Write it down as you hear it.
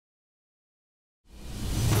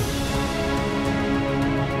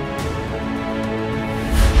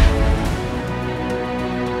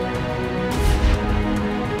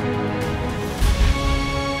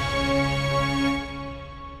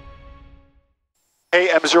Hey,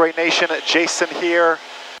 MzeroA Nation, Jason here.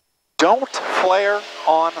 Don't flare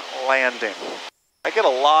on landing. I get a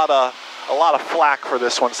lot of flack for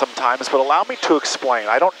this one sometimes, but allow me to explain.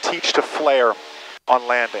 I don't teach to flare on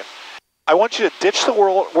landing. I want you to ditch the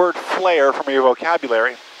word flare from your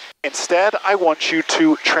vocabulary. Instead, I want you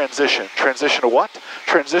to transition. Transition to what?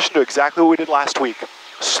 Transition to exactly what we did last week.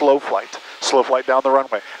 Slow flight. Slow flight down the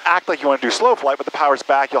runway. Act like you want to do slow flight, but the power's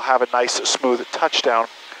back. You'll have a nice, smooth touchdown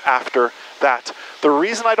after that. The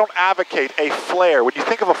reason I don't advocate a flare, when you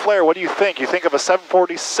think of a flare, what do you think? You think of a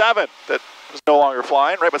 747 that is no longer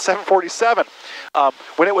flying, right? But 747,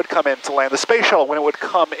 when it would come in to land, the space shuttle, when it would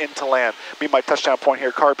come in to land, meet my touchdown point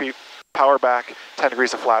here, carpet, power back, 10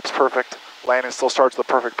 degrees of flaps, perfect. Landing still starts with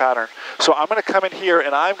the perfect pattern. So I'm going to come in here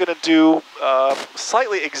and I'm going to do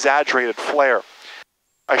slightly exaggerated flare.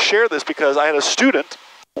 I share this because I had a student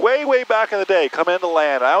way back in the day come in to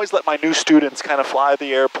land. I always let my new students kind of fly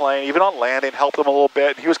the airplane, even on landing, help them a little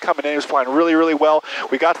bit. He was coming in, he was flying really well.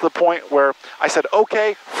 We got to the point where I said,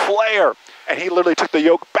 okay, flare. And he literally took the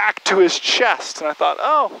yoke back to his chest. And I thought,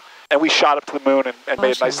 oh. And we shot up to the moon and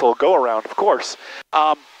made a nice little go around, of course.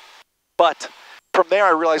 But from there,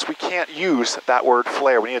 I realized we can't use that word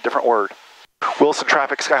flare. We need a different word. Williston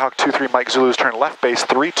traffic, Skyhawk 23, Mike Zulu's turn left base,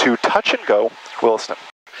 3-2, touch and go, Williston.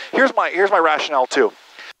 Here's my rationale too.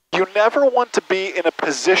 You never want to be in a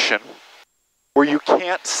position where you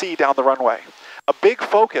can't see down the runway. A big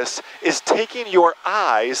focus is taking your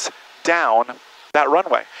eyes down that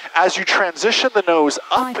runway. As you transition the nose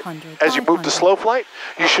up, as you move to slow flight,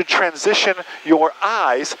 you should transition your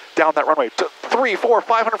eyes down that runway to 300, 400,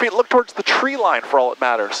 500 feet. Look towards the tree line for all it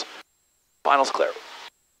matters. Final's clear.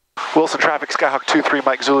 Williston traffic, Skyhawk 23,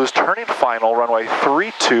 Mike Zulu's turning final, runway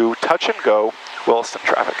 32, touch and go, Williston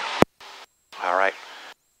traffic. All right.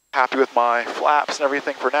 Happy with my flaps and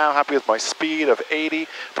everything for now. Happy with my speed of 80.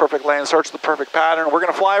 Perfect land starts with the perfect pattern. We're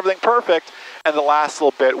going to fly everything perfect. And the last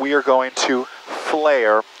little bit, we are going to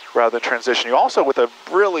flare rather than transition. You also, with a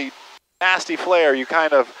really nasty flare, you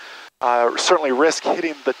kind of certainly risk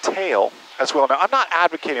hitting the tail as well. Now, I'm not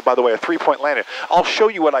advocating, by the way, a three-point landing. I'll show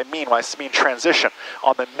you what I mean when I mean transition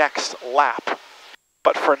on the next lap.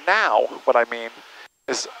 But for now, what I mean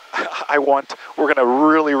is we're going to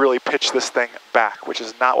really pitch this thing back, which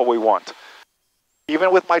is not what we want.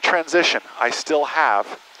 Even with my transition, I still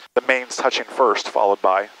have the mains touching first, followed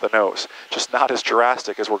by the nose. Just not as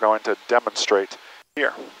drastic as we're going to demonstrate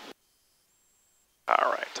here.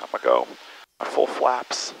 All right, I'm going to go my full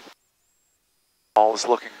flaps. All is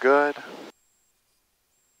looking good.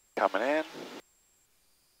 Coming in.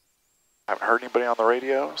 Haven't heard anybody on the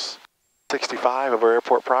radios. 65 of our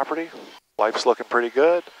airport property. Life's looking pretty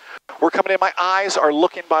good. We're coming in. My eyes are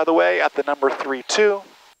looking, by the way, at the number 32.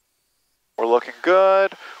 We're looking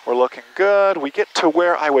good. We're looking good. We get to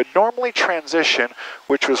where I would normally transition,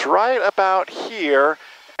 which was right about here.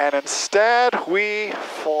 And instead, we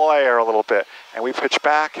flare a little bit. And we pitch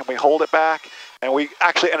back and we hold it back. And we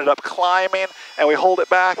actually ended up climbing. And we hold it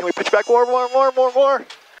back and we pitch back more.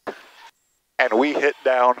 And we hit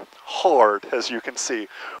down hard, as you can see.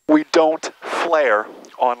 We don't flare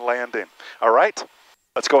on landing. All right,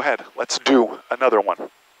 let's go ahead. Let's do another one.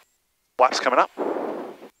 Flaps coming up.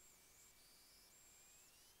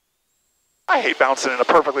 I hate bouncing in a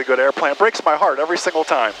perfectly good airplane. It breaks my heart every single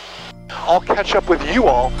time. I'll catch up with you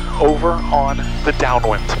all over on the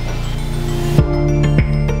downwind.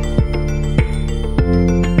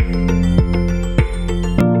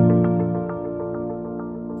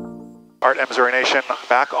 All right, MzeroA Nation,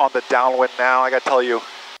 back on the downwind now. I got to tell you,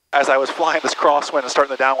 as I was flying this crosswind and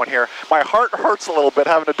starting the downwind here, my heart hurts a little bit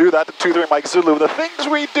having to do that to 23 Mike Zulu, the things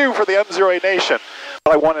we do for the MzeroA Nation.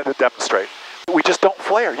 But I wanted to demonstrate. We just don't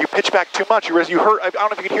flare. You pitch back too much. You heard, I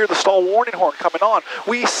don't know if you can hear the stall warning horn coming on.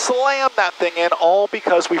 We slammed that thing in all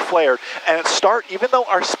because we flared. And at start, even though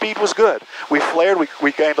our speed was good, we flared,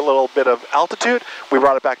 we gained a little bit of altitude, we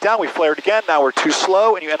brought it back down, we flared again, now we're too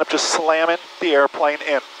slow, and you end up just slamming the airplane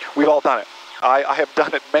in. We've all done it. I have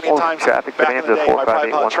done it many times traffic back in the day. My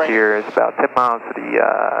pilot training here is about 10 miles to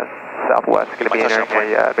the southwest. Going to be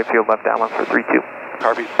entering a midfield left downwind for 3-2.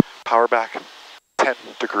 Harvey, power back, 10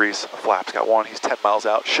 degrees of flaps. Got one, he's 10 miles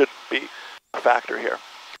out. Shouldn't be a factor here.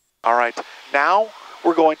 All right, now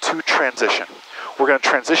we're going to transition. We're going to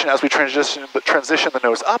transition as we transition the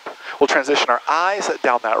nose up. We'll transition our eyes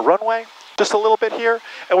down that runway just a little bit here,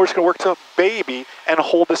 and we're just going to work to baby and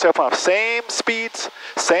hold this airplane off. Same speeds,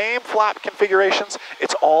 same flap configurations.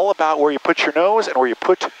 It's all about where you put your nose and where you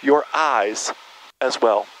put your eyes as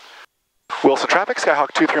well. Williston traffic,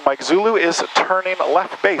 Skyhawk 23 Mike Zulu is turning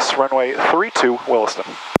left base, runway 32, Williston.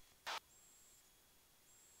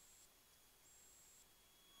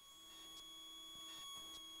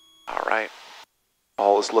 right.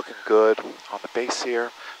 All is looking good on the base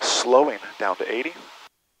here. Slowing down to 80.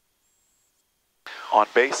 On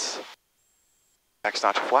base. Next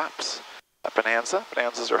notch of flaps. That Bonanza.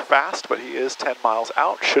 Bonanzas are fast, but he is 10 miles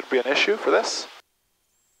out. Shouldn't be an issue for this.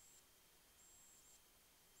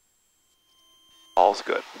 All's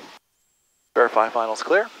good. Verify finals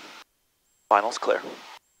clear. Finals clear.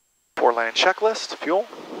 4-lane checklist, fuel,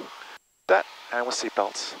 set, and with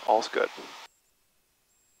seatbelts. All's good.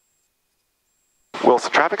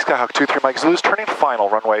 Wilson traffic, Skyhawk 23 Mike Zulu's turning final,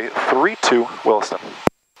 runway 32 Wilson.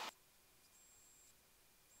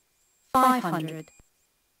 500.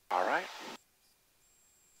 All right.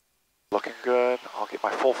 Looking good. I'll get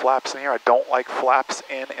my full flaps in here. I don't like flaps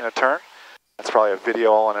in a turn. That's probably a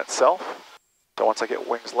video all in itself. So once I get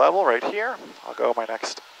wings level right here, I'll go my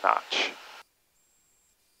next notch.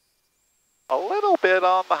 A little bit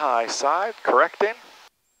on the high side, correcting.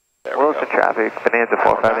 There we Wilson go. traffic, Bonanza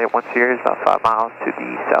 4581 Sears, about 5 miles to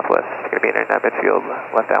the southwest. Going to be entering that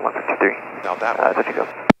midfield, left down 153. Now that one. There you go.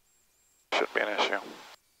 Shouldn't be an issue.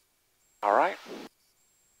 All right.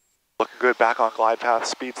 Looking good back on glide path.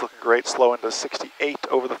 Speed's looking great. Slow into 68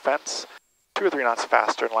 over the fence. 2 or 3 knots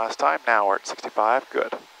faster than last time. Now we're at 65.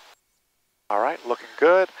 Good. All right, looking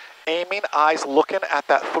good. Aiming, eyes looking at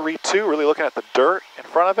that 3-2, really looking at the dirt in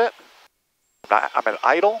front of it. I'm at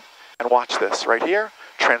idle, and watch this right here.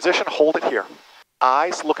 Transition, hold it here.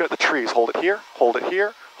 Eyes looking at the trees, hold it here, hold it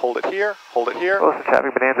here, hold it here, hold it here. Wilson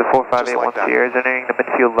traffic, Bonanza 4581 Sears, entering the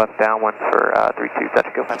midfield, left down 1 for 32.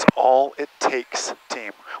 That's go. That's all it takes,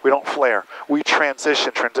 team. We don't flare. We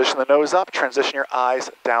transition. Transition the nose up, transition your eyes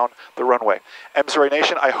down the runway. MzeroA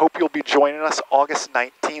Nation, I hope you'll be joining us August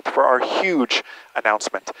 19th for our huge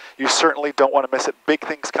announcement. You certainly don't want to miss it. Big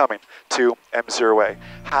things coming to MzeroA.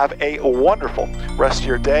 Have a wonderful rest of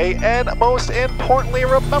your day, and most importantly,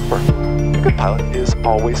 remember, a good pilot is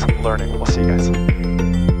always learning. We'll see you guys.